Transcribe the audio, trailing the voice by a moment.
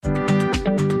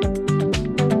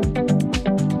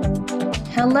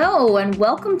Hello, and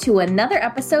welcome to another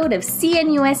episode of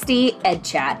CNUSD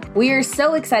EdChat. We are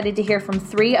so excited to hear from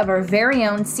three of our very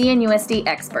own CNUSD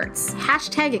experts.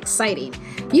 Hashtag exciting.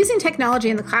 Using technology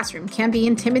in the classroom can be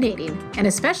intimidating, and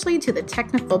especially to the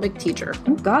technophobic teacher.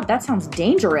 Oh God, that sounds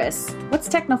dangerous. What's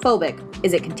technophobic?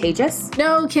 Is it contagious?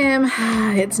 No, Kim,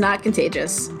 it's not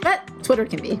contagious, but Twitter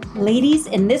can be. Ladies,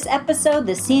 in this episode,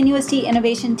 the CNUSD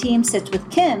Innovation Team sits with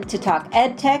Kim to talk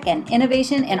ed tech and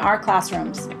innovation in our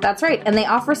classrooms. That's right, and they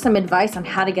offer some advice on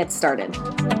how to get started.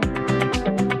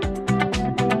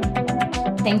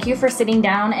 Thank you for sitting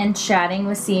down and chatting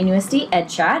with CNUSD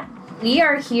EdChat. We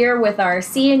are here with our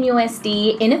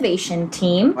CNUSD Innovation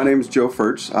Team. My name is Joe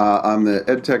Furch. I'm the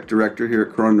EdTech Director here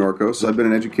at Corona Norco. I've been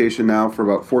in education now for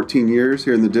about 14 years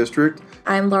here in the district.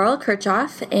 I'm Laurel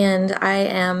Kirchhoff, and I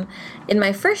am in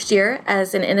my first year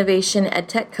as an Innovation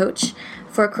EdTech Coach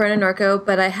for Corona Norco,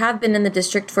 but I have been in the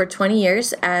district for 20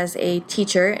 years as a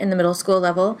teacher in the middle school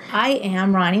level. I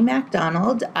am Ronnie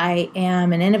MacDonald. I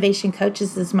am an innovation coach.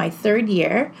 This is my third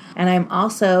year, and I'm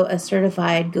also a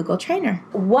certified Google trainer.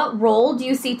 What role do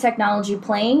you see technology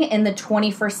playing in the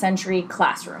 21st century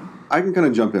classroom? I can kind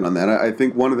of jump in on that. I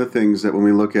think one of the things that when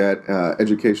we look at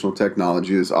educational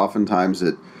technology is oftentimes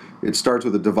it starts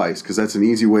with a device, because that's an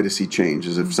easy way to see change.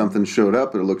 Is if something showed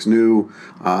up and it looks new,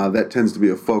 that tends to be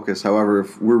a focus. However,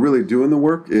 if we're really doing the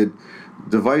work,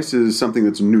 device is something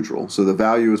that's neutral. So the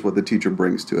value is what the teacher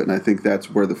brings to it. And I think that's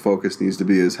where the focus needs to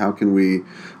be, is how can we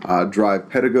drive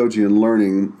pedagogy and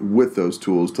learning with those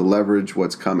tools to leverage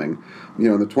what's coming. You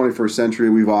know, in the 21st century,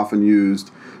 we've often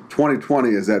used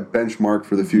 2020 is that benchmark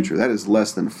for the future. That is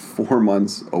less than 4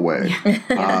 months away.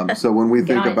 So when we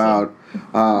think about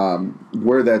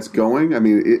where that's going, I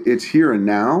mean, it's here and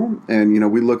now. And, you know,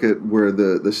 we look at where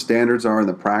the standards are and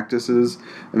the practices.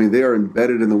 I mean, they are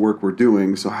embedded in the work we're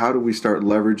doing. So how do we start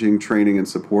leveraging, training, and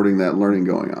supporting that learning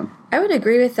going on? I would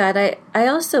agree with that. I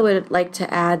also would like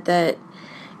to add that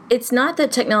it's not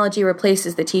that technology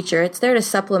replaces the teacher. It's there to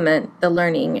supplement the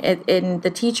learning. And the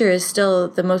teacher is still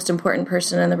the most important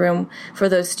person in the room for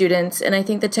those students. And I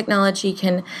think the technology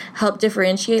can help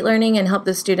differentiate learning and help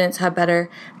the students have better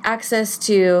access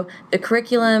to the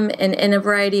curriculum in a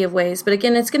variety of ways. But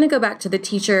again, it's going to go back to the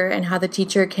teacher and how the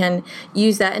teacher can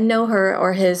use that and know her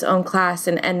or his own class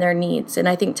and their needs. And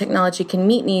I think technology can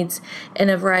meet needs in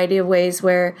a variety of ways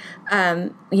where,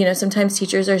 sometimes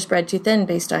teachers are spread too thin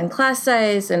based on class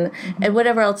size and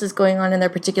whatever else is going on in their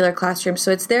particular classroom.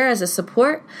 So it's there as a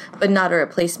support, but not a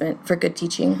replacement for good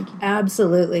teaching.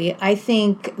 Absolutely. I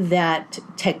think that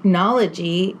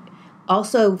technology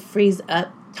also frees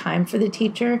up time for the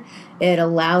teacher. It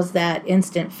allows that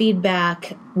instant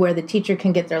feedback where the teacher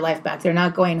can get their life back. They're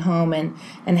not going home and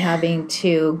having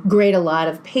to grade a lot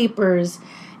of papers.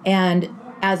 And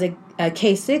as a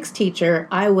K-6 teacher,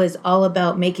 I was all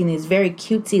about making these very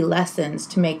cutesy lessons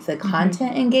to make the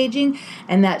content engaging,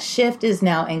 and that shift is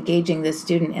now engaging the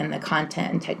student in the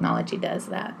content, and technology does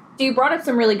that. So you brought up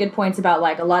some really good points about,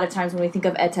 like, a lot of times when we think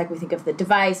of EdTech, we think of the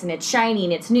device and it's shiny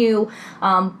and it's new,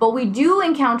 but we do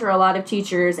encounter a lot of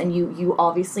teachers, and you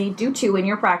obviously do too in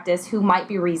your practice, who might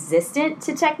be resistant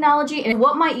to technology. And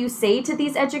what might you say to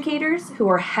these educators who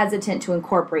are hesitant to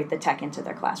incorporate the tech into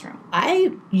their classroom?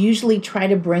 I usually try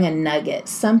to bring a nugget,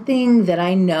 something that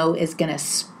I know is going to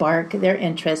spark their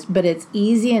interest, but it's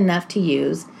easy enough to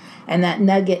use. And that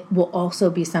nugget will also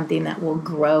be something that will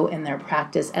grow in their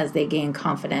practice as they gain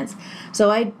confidence.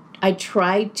 So I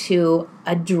try to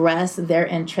address their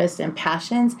interests and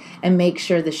passions and make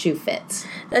sure the shoe fits.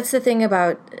 That's the thing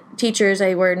about teachers.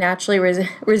 We're naturally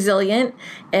resilient,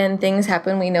 and things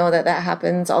happen. We know that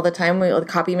happens all the time. The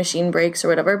copy machine breaks or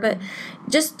whatever. But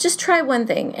just try one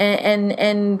thing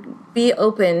and be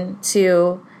open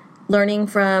to learning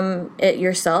from it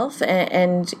yourself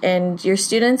and your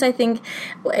students. I think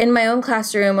in my own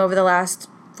classroom over the last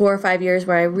 4 or 5 years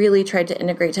where I really tried to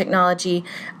integrate technology,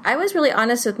 I was really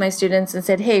honest with my students and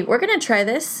said, hey, we're going to try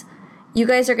this. You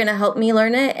guys are going to help me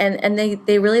learn it. And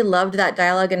they really loved that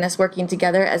dialogue and us working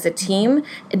together as a team,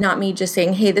 and not me just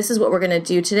saying, hey, this is what we're going to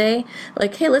do today.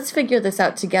 Like, hey, let's figure this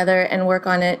out together and work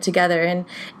on it together. And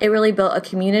it really built a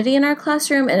community in our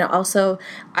classroom. And also,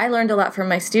 I learned a lot from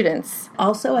my students.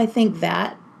 Also, I think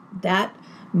that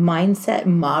mindset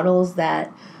models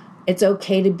that it's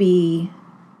okay to be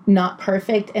not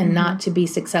perfect and not to be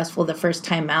successful the first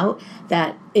time out,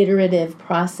 that iterative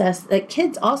process that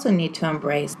kids also need to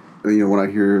embrace. when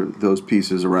I hear those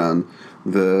pieces around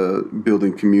the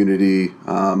building community,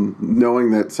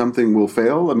 knowing that something will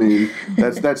fail. I mean,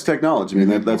 that's technology. I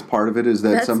mean, that's part of it. Is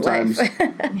that That's sometimes life.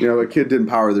 a kid didn't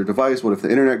power their device. What if the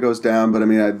internet goes down? But I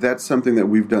mean, that's something that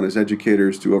we've done as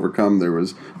educators to overcome. There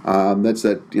was that's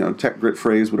that tech grit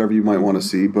phrase, whatever you might want to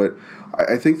see. But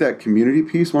I think that community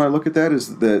piece, when I look at that,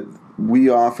 is that we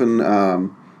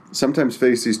often sometimes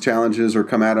face these challenges or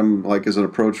come at them like as an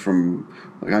approach from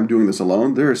like, I'm doing this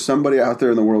alone. There is somebody out there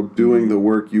in the world doing the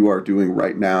work you are doing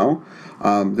right now.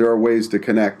 There are ways to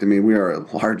connect. I mean, we are a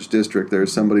large district.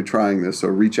 There's somebody trying this, so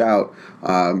reach out,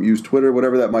 use Twitter,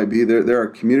 whatever that might be. There are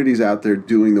communities out there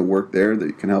doing the work there that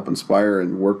you can help inspire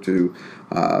and work to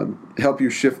help you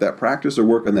shift that practice or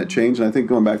work on that change. And I think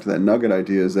going back to that nugget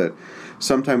idea is that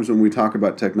sometimes when we talk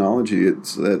about technology,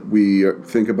 it's that we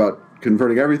think about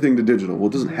converting everything to digital. Well,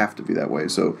 it doesn't have to be that way.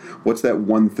 So what's that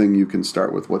one thing you can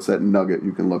start with? What's that nugget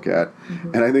you can look at?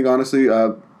 And I think, honestly,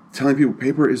 telling people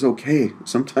paper is okay.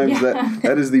 Sometimes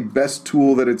that is the best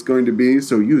tool that it's going to be,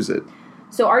 so use it.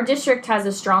 So our district has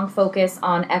a strong focus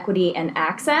on equity and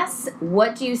access.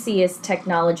 What do you see as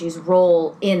technology's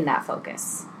role in that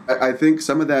focus? I think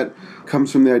some of that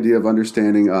comes from the idea of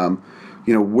understanding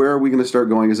where are we going to start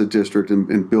going as a district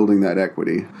and building that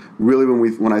equity? Really,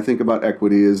 when I think about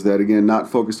equity, is that, again, not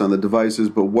focused on the devices,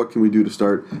 but what can we do to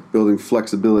start building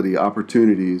flexibility,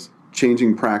 opportunities,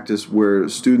 changing practice where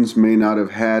students may not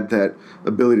have had that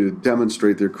ability to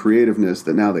demonstrate their creativeness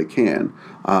that now they can.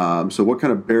 So what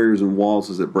kind of barriers and walls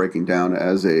is it breaking down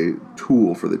as a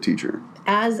tool for the teacher?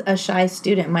 As a shy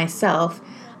student myself,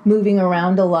 moving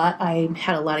around a lot, I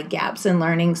had a lot of gaps in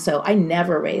learning, so I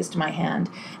never raised my hand.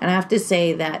 And I have to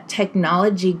say that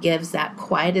technology gives that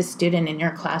quietest student in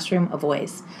your classroom a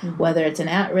voice, whether it's an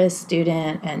at-risk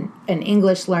student, an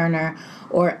English learner,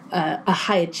 or a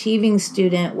high-achieving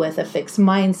student with a fixed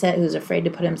mindset who's afraid to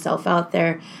put himself out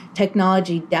there.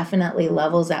 Technology definitely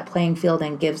levels that playing field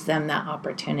and gives them that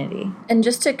opportunity. And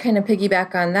just to kind of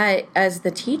piggyback on that, as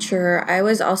the teacher, I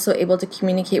was also able to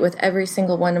communicate with every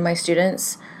single one of my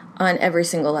students on every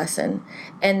single lesson.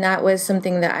 And that was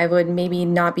something that I would maybe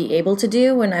not be able to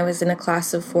do when I was in a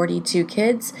class of 42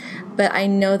 kids, but I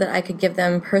know that I could give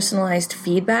them personalized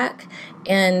feedback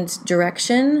and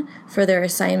direction for their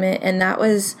assignment. And that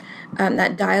was,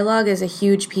 that dialogue is a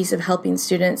huge piece of helping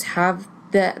students have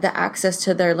the access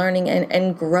to their learning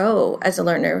and grow as a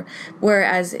learner.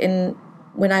 Whereas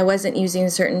when I wasn't using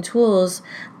certain tools,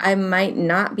 I might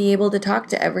not be able to talk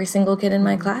to every single kid in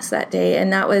my class that day.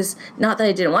 And that was not that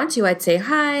I didn't want to. I'd say,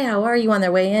 hi, how are you, on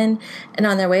their way in and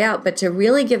on their way out. But to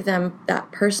really give them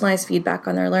that personalized feedback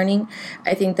on their learning,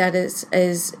 I think that is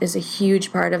a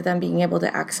huge part of them being able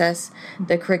to access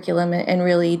the curriculum and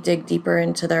really dig deeper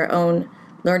into their own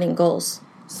learning goals.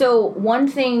 So one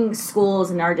thing schools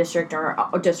in our district or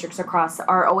districts across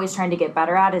are always trying to get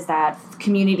better at is that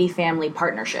community-family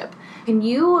partnership. Can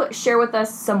you share with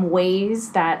us some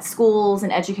ways that schools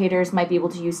and educators might be able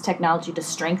to use technology to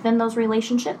strengthen those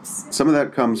relationships? Some of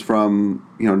that comes from,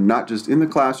 not just in the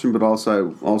classroom, but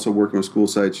also working with school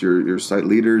sites, your site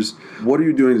leaders. What are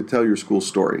you doing to tell your school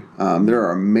story? There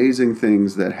are amazing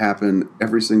things that happen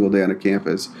every single day on a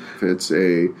campus. If it's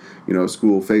a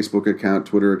school Facebook account,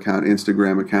 Twitter account,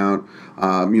 Instagram account,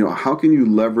 how can you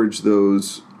leverage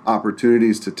those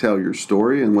opportunities to tell your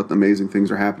story and what amazing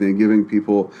things are happening and giving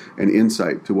people an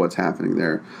insight to what's happening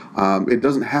there. It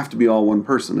doesn't have to be all one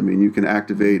person. I mean, you can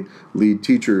activate lead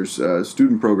teachers,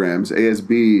 student programs,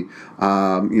 ASB,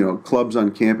 clubs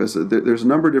on campus. There's a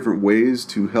number of different ways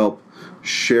to help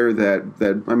share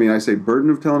that I say burden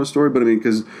of telling a story, but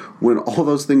because when all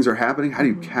those things are happening, how do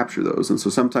you capture those? And so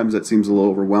sometimes that seems a little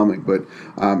overwhelming, but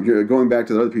you're going back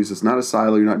to the other piece, it's not a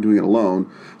silo, you're not doing it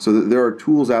alone. So there are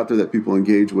tools out there that people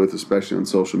engage with, especially on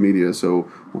social media. So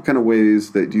what kind of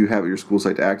ways that do you have at your school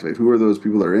site to activate? Who are those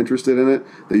people that are interested in it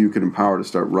that you can empower to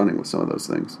start running with some of those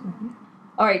things? Mm-hmm.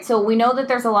 All right, so we know that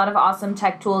there's a lot of awesome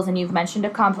tech tools, and you've mentioned a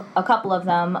couple of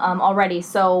them already,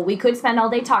 so we could spend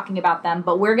all day talking about them,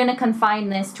 but we're going to confine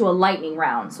this to a lightning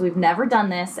round. So we've never done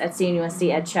this at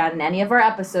CNUSD EdChat in any of our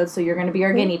episodes, so you're going to be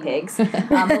our guinea pigs.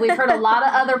 But we've heard a lot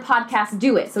of other podcasts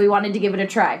do it, so we wanted to give it a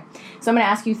try. So I'm going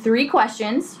to ask you 3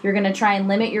 questions. You're going to try and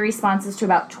limit your responses to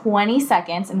about 20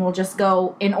 seconds, and we'll just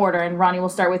go in order, and Ronnie, we'll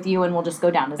start with you, and we'll just go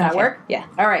down. Does that work? Yeah.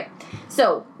 All right.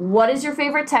 So what is your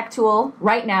favorite tech tool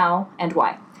right now, and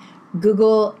why?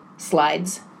 Google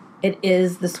Slides. It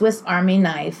is the Swiss Army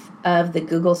knife of the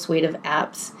Google suite of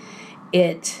apps.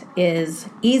 It is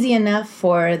easy enough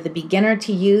for the beginner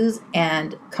to use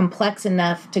and complex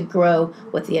enough to grow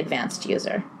with the advanced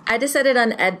user. I decided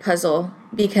on Edpuzzle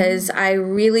because I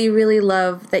really, really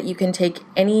love that you can take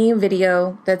any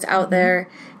video that's out there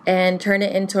and turn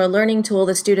it into a learning tool.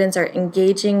 The students are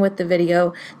engaging with the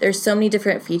video. There's so many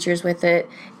different features with it,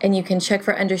 and you can check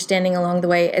for understanding along the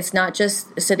way. It's not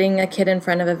just sitting a kid in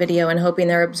front of a video and hoping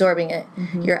they're absorbing it.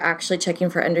 You're actually checking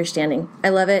for understanding. I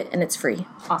love it, and it's free.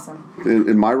 Awesome.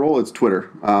 In my role, it's Twitter.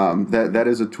 That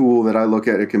is a tool that I look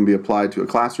at. It can be applied to a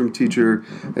classroom teacher,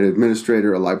 an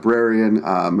administrator, a librarian,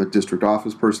 a district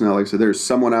office personnel. Like I said, there's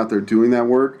someone out there doing that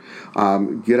work.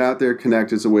 Get out there,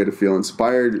 connect. It's a way to feel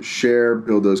inspired, share,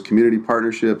 build those community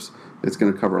partnerships. It's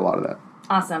going to cover a lot of that.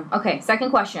 Awesome. Okay, second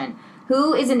question.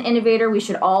 Who is an innovator we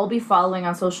should all be following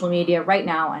on social media right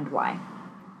now, and why?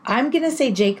 I'm going to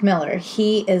say Jake Miller.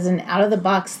 He is an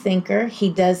out-of-the-box thinker. He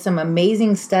does some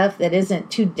amazing stuff that isn't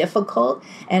too difficult,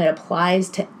 and it applies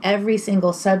to every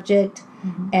single subject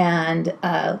and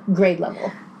grade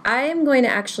level. I am going to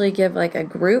actually give like a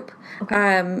group.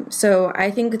 So I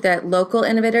think that local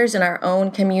innovators in our own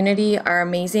community are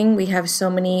amazing. We have so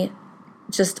many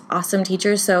just awesome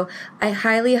teachers. So I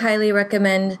highly, highly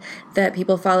recommend that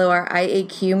people follow our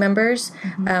IAQ members,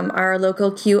 our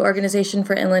local Q organization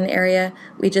for inland area.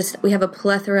 We have a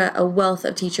plethora, a wealth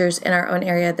of teachers in our own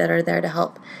area that are there to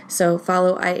help. So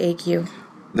follow IAQ.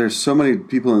 There's so many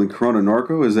people in Corona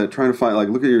Norco. Is that trying to find, like,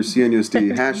 look at your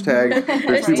CNUSD hashtag.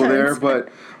 There's people there, but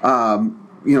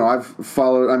I've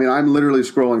followed. I mean, I'm literally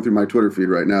scrolling through my Twitter feed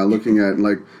right now, looking at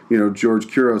George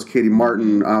Kuros, Katie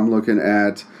Martin. I'm looking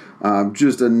at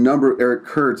just a number. Eric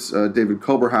Kurtz, David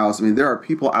Koberhaus. I mean, there are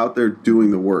people out there doing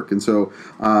the work, and so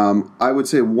I would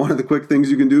say one of the quick things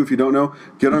you can do if you don't know,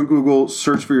 get on Google,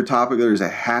 search for your topic. There's a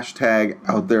hashtag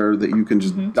out there that you can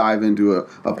just dive into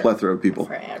a plethora of people.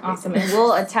 Awesome, and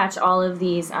we'll attach all of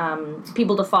these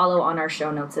people to follow on our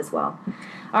show notes as well.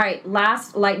 All right,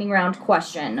 last lightning round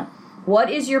question.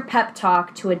 What is your pep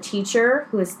talk to a teacher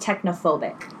who is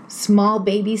technophobic? Small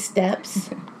baby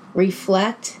steps.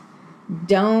 Reflect.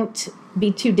 Don't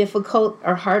be too difficult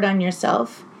or hard on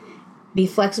yourself. Be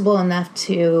flexible enough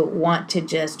to want to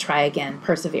just try again.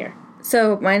 Persevere.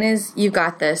 So mine is, you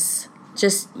got this.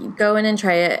 Just go in and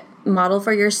try it. Model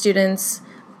for your students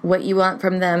what you want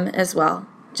from them as well.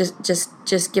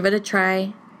 Just give it a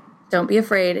try. Don't be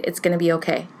afraid. It's going to be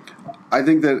okay. I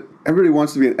think that everybody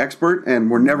wants to be an expert, and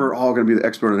we're never all going to be the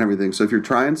expert on everything. So if you're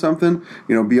trying something,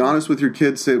 be honest with your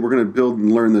kids. Say, we're going to build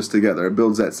and learn this together. It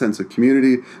builds that sense of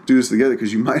community. Do this together,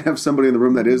 because you might have somebody in the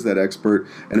room that is that expert,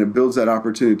 and it builds that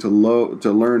opportunity to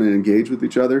learn and engage with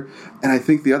each other. And I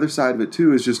think the other side of it,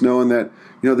 too, is just knowing that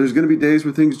there's going to be days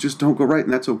where things just don't go right,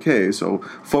 and that's okay. So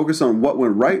focus on what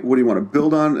went right, what do you want to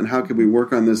build on, and how can we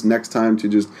work on this next time to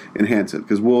just enhance it?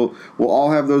 Because we'll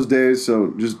all have those days,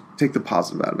 so just take the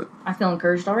positive out of it. I feel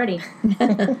encouraged already.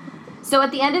 So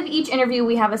at the end of each interview,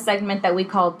 we have a segment that we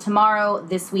call Tomorrow,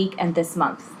 This Week, and This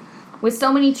Month. With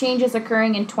so many changes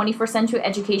occurring in 21st century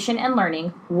education and learning,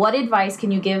 what advice can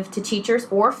you give to teachers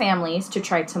or families to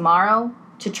try tomorrow,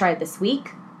 to try this week,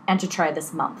 and to try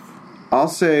this month? I'll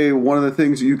say one of the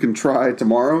things you can try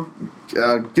tomorrow,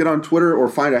 get on Twitter or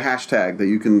find a hashtag that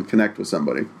you can connect with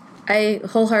somebody. I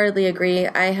wholeheartedly agree.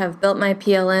 I have built my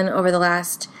PLN over the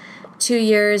last 2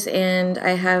 years, and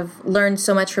I have learned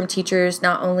so much from teachers,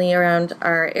 not only around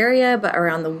our area, but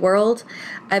around the world.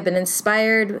 I've been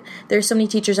inspired. There's so many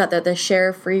teachers out there that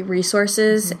share free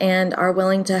resources and are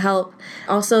willing to help.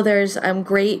 Also, there's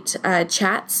great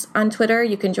chats on Twitter.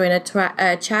 You can join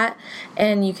a chat,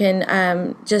 and you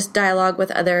can just dialogue with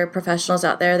other professionals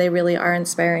out there. They really are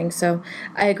inspiring. So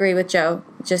I agree with Joe.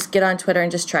 Just get on Twitter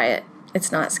and just try it. It's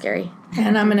not scary.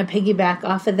 And I'm going to piggyback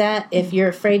off of that. If you're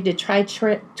afraid to try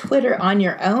Twitter on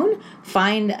your own,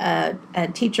 find a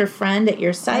teacher friend at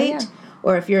your site.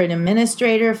 Or if you're an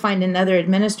administrator, find another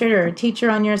administrator or a teacher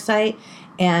on your site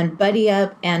and buddy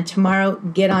up. And tomorrow,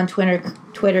 get on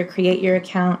Twitter, create your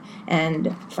account,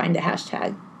 and find a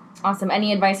hashtag. Awesome.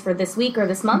 Any advice for this week or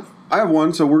this month? I have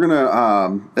one. So we're going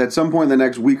to, at some point in the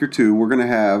next week or two, we're going to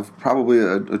have probably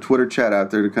a Twitter chat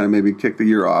out there to kind of maybe kick the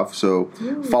year off. So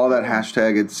follow that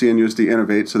hashtag at CNUSD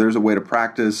Innovate. So there's a way to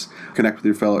practice, connect with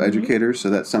your fellow educators. So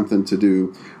that's something to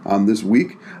do this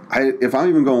week. If I'm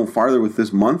even going farther with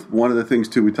this month, one of the things,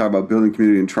 too, we talk about building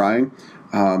community and try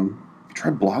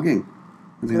blogging.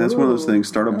 I mean, that's one of those things.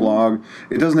 Start a blog.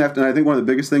 It doesn't have to, and I think one of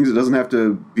the biggest things, it doesn't have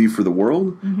to be for the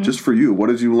world, just for you.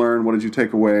 What did you learn? What did you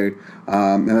take away?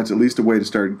 And that's at least a way to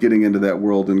start getting into that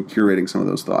world and curating some of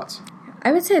those thoughts.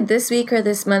 I would say this week or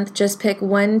this month, just pick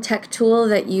one tech tool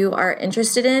that you are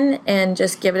interested in and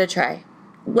just give it a try.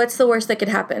 What's the worst that could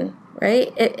happen,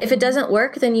 right? If it doesn't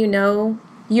work, then you know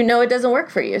it doesn't work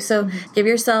for you. So give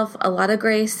yourself a lot of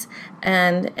grace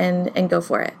and go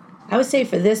for it. I would say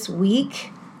for this week,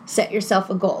 set yourself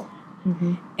a goal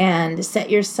and set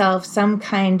yourself some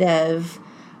kind of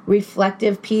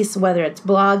reflective piece, whether it's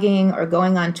blogging or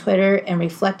going on Twitter, and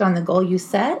reflect on the goal you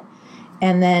set,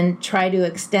 and then try to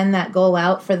extend that goal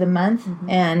out for the month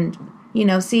and,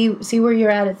 see where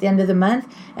you're at the end of the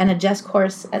month and adjust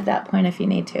course at that point if you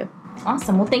need to.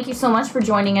 Awesome. Well, thank you so much for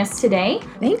joining us today.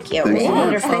 Thank you. Thanks.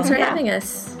 Wonderful. Thanks for having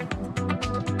us.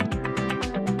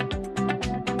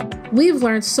 We've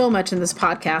learned so much in this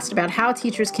podcast about how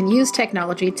teachers can use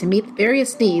technology to meet the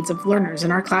various needs of learners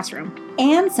in our classroom.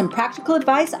 And some practical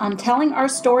advice on telling our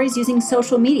stories using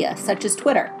social media, such as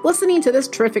Twitter. Listening to this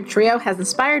terrific trio has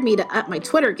inspired me to up my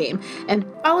Twitter game and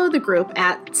follow the group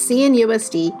at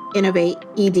CNUSD Innovate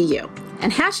EDU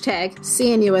and hashtag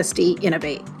CNUSD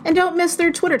Innovate. And don't miss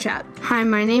their Twitter chat. Hi,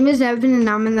 my name is Evan and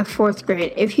I'm in the 4th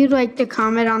grade. If you'd like to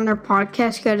comment on their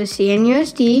podcast, go to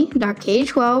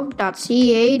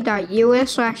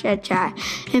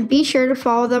cnusd.k12.ca.us/edchat and be sure to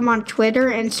follow them on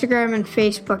Twitter, Instagram, and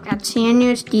Facebook at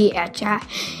CNUSD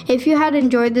EdChat. If you had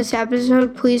enjoyed this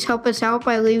episode, please help us out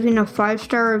by leaving a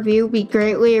 5-star review. We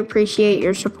greatly appreciate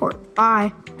your support.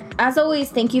 Bye. As always,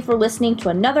 thank you for listening to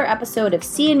another episode of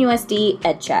CNUSD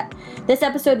EdChat. This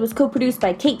episode was co-produced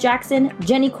by Kate Jackson,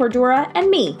 Jenny Cordura, and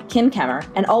me, Kim Kemmer,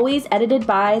 and always edited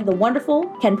by the wonderful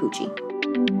Ken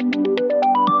Pucci.